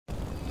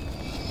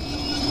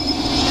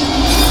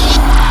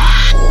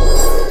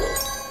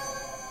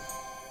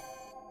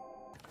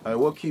Like,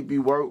 what keep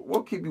you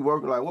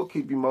working? Like, what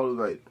keep you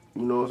motivated?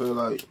 You know what I'm saying?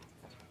 Like,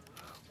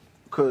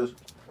 cause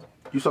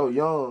you so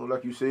young,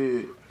 like you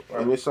said,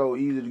 and it's so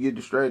easy to get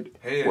distracted.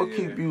 What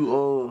keep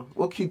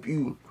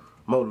you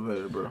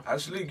motivated, bro? I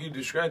still get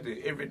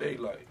distracted every day,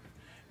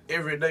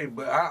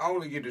 but I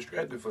only get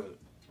distracted for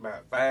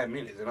about 5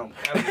 minutes, and I'm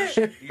out of this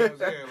shit. You know what I'm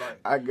saying? Like,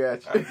 I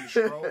got you. I be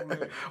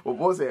scrolling. Well,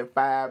 boy said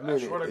 5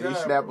 minutes, and you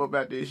snap up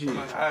out this shit.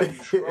 I be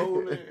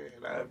scrolling,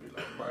 and I be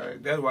like, man,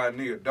 that's why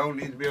nigga don't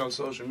need to be on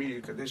social media,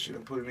 because this shit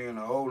will put it in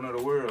a whole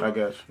nother world. I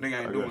got you.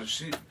 Nigga ain't doing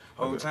shit.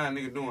 Whole time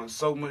nigga doing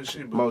so much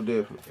shit. But most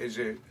definitely. It's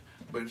just,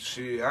 but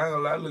shit, I ain't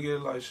gonna lie, look at it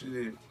like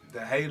shit.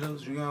 The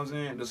haters, you know what I'm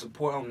saying? The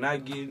support I'm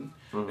not getting,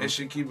 that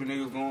shit keeping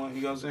niggas going,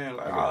 you know what I'm saying?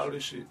 Like, all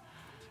this shit.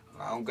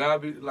 Like,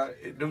 God be,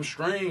 like, them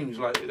streams,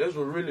 like, that's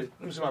what really,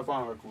 let me see my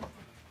phone right quick.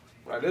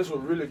 Like, that's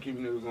what really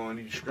keeping niggas going,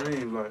 these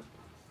streams,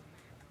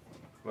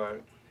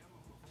 like.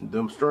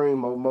 Them streams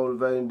more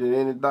motivating than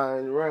anything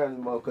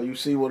around them, cause you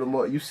see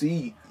you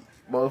see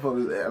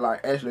motherfuckers,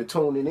 like, actually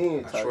tuning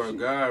in. I swear to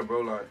God,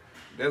 bro, like,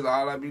 that's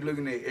all I be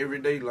looking at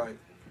every day, like,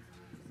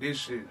 this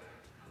shit.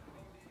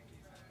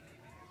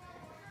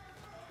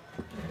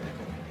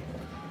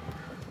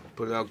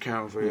 Put it out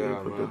camera for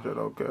y'all, man. Put that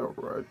on camera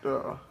right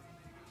there.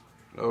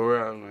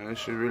 Alright, man. That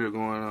shit really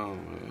going on,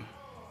 man.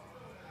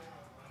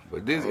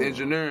 But this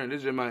engineering,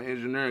 this is my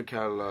engineering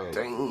catalog.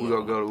 Damn. We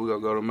gonna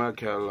go to my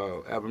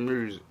catalog, Apple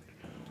Music.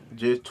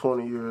 Just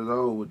 20 years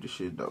old with the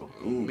shit though.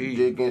 You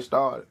just getting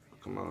started.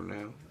 Come on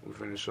now, we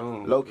finna show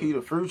them. Low key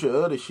the future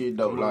of the shit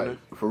though, like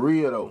for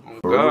real though.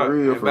 For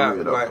real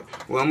though.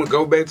 Like, well, I'm gonna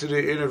go back to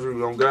the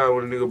interview on God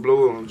when a nigga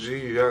blow it on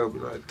G. Y'all be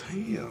like,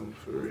 damn,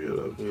 for real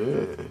though.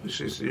 Yeah, this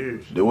shit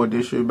serious. Then what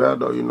this shit about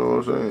though? You know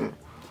what I'm saying?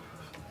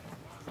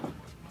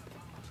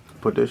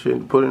 Put that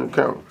shit, put it in the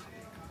camera.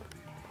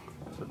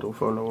 I don't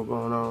fucking know what's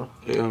going on.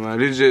 Yeah, man.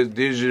 This year,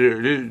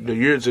 the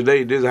year to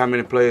date. This is how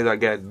many plays I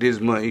got this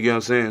month. You get what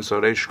I'm saying?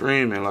 So they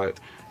screaming like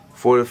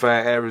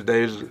 45 average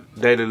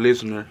daily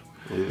listener.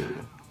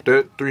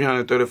 Yeah.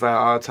 335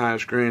 all-time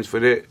screens for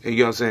that. You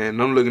know what I'm saying?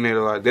 And I'm looking at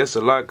it like that's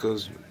a lot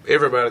because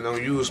everybody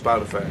don't use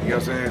Spotify. You know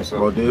what I'm saying? So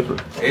more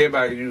different.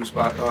 Everybody use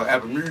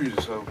Apple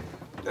Music, so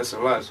that's a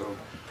lot. So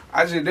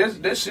I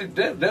just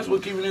that's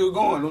what keeping niggas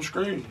going. Those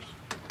screens.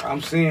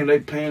 I'm seeing they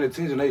paying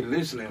attention, they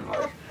listening.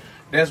 Like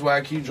that's why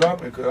I keep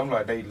dropping because I'm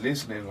like they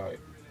listening. Like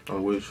I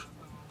wish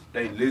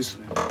they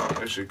listening.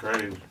 That shit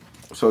crazy.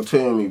 So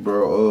tell me,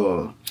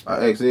 bro.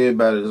 I ask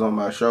everybody that's on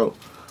my show.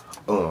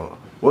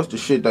 What's the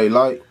shit they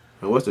like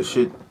and what's the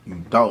shit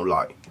you don't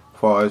like, as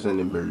far as in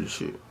the music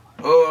shit?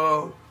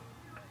 I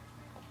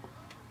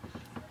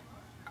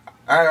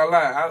ain't gonna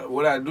lie.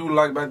 What I do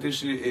like about this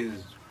shit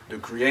is the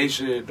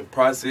creation, the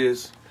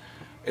process.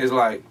 It's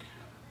like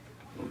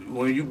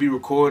when you be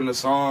recording a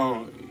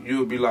song,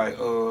 you'll be like,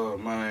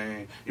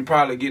 man, you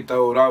probably get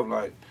throwed off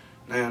like,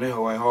 damn, that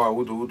hoe ain't hard,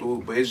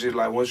 woo. But it's just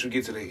like once you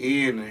get to the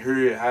end and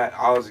hear it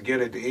all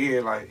together at the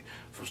end, like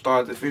from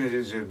start to finish,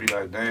 it's just be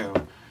like, damn.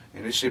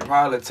 And this shit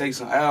probably take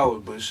some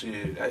hours, but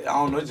shit, I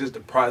don't know, it's just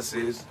the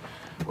process.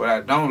 What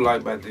I don't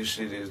like about this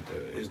shit is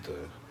the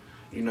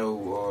you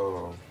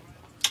know,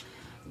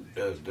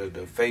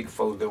 the fake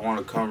folks that want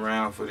to come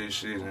around for this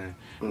shit and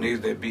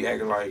niggas that be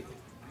acting like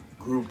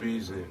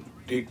groupies and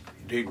dick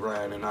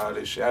riding and all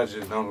this shit. I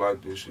just don't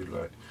like this shit.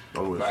 Like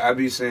I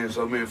be seeing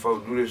so many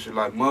folks do this shit.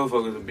 Like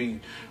motherfuckers will be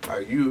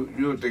like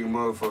you'll think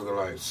motherfucker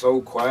like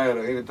so quiet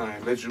or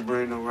anything. Let you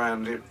bring them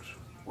around this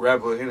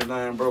rapper or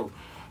anything, bro.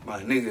 My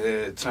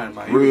nigga turn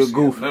my real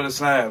goofy. Another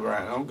side,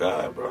 right? Oh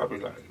God, bro. I be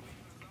like,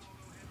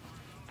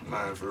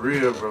 man, for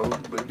real, bro.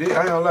 But I ain't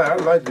gonna lie, I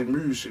like this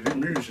music shit. This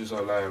music shit's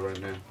alive right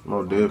now.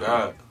 More definitely.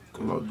 God,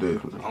 more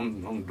definitely.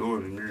 I'm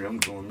doing the music. I'm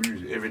doing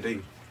music every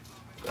day.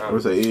 I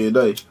would say every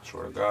day.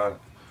 Swear to God.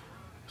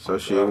 So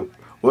shit.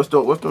 What's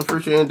the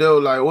future endeavor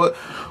like? What?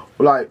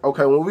 Like,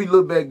 okay, when we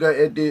look back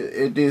at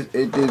this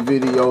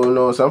video, you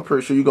know, so I'm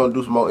pretty sure you're gonna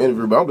do some more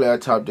interview. But I'm glad I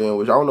tapped in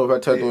with you. I don't know if I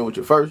tapped in with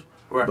you first.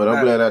 Right, but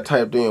I'm glad I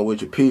tapped in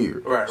with your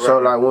peers. So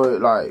like,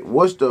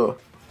 what's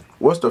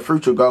the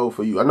future goal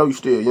for you? I know you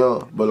still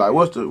young, but like,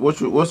 what's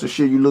the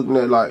shit you looking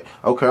at? Like,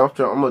 okay, I'm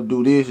gonna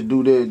do this,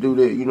 do that, do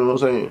that. You know what I'm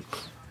saying?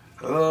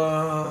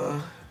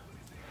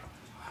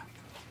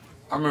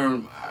 I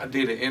remember I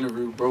did an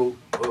interview, bro.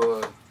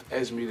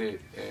 Asked me that,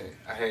 and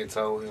I had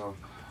told him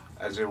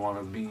I just want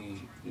to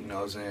be, you know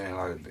what I'm saying,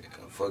 like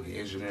a fucking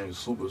engineering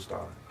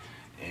superstar.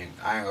 And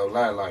I ain't gonna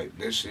lie, like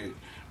that shit,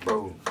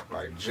 bro.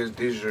 Like just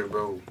this year,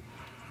 bro.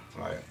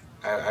 Like,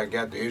 I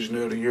got the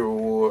Engineer of the Year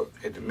award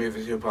at the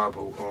Memphis Hip Hop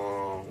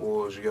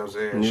Awards, you know what I'm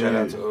saying? Yeah. Shout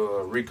out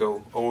to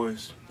Rico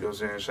Owens, you know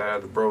what I'm saying? Shout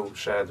out to Bro,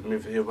 shout out to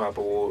Memphis Hip Hop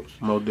Awards.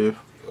 No diff.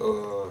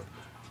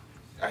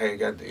 I had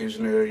got the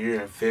Engineer of the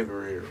Year in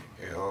February.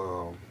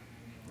 And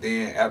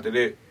then after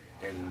that,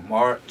 in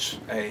March,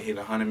 I had hit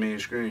 100 million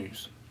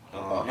screens.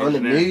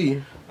 100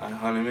 million?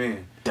 100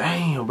 million.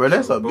 Damn, bro,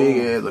 that's a big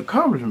ass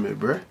accomplishment,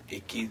 bro.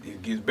 It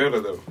gets better,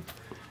 though.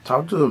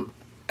 Talk to him.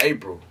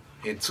 April.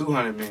 Hit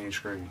 200 million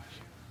screens.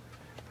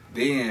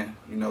 Then,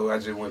 you know, I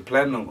just went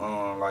platinum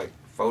like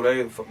 4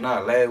 days.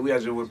 Last week I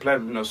just went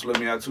platinum. You know, Slow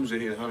Me Out 2 just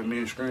hit 100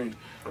 million screens.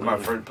 That's my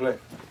first plat.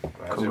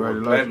 I just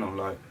went platinum,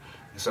 like.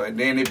 So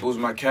then they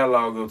boosted my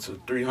catalog up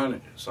to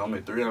 300. So I'm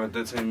at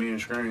 313 million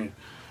screens.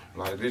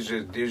 Like this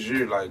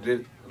year, like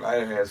this, I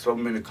had so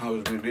many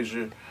accomplishments this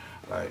year.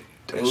 Like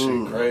that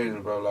shit crazy,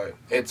 bro. Like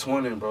at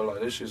 20, bro.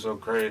 Like this shit so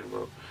crazy,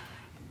 bro.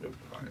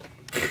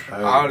 Like,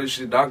 all this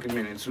shit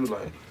documented too.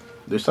 Like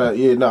this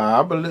time,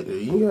 I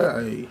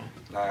believe,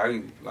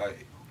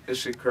 like this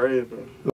shit crazy, bro.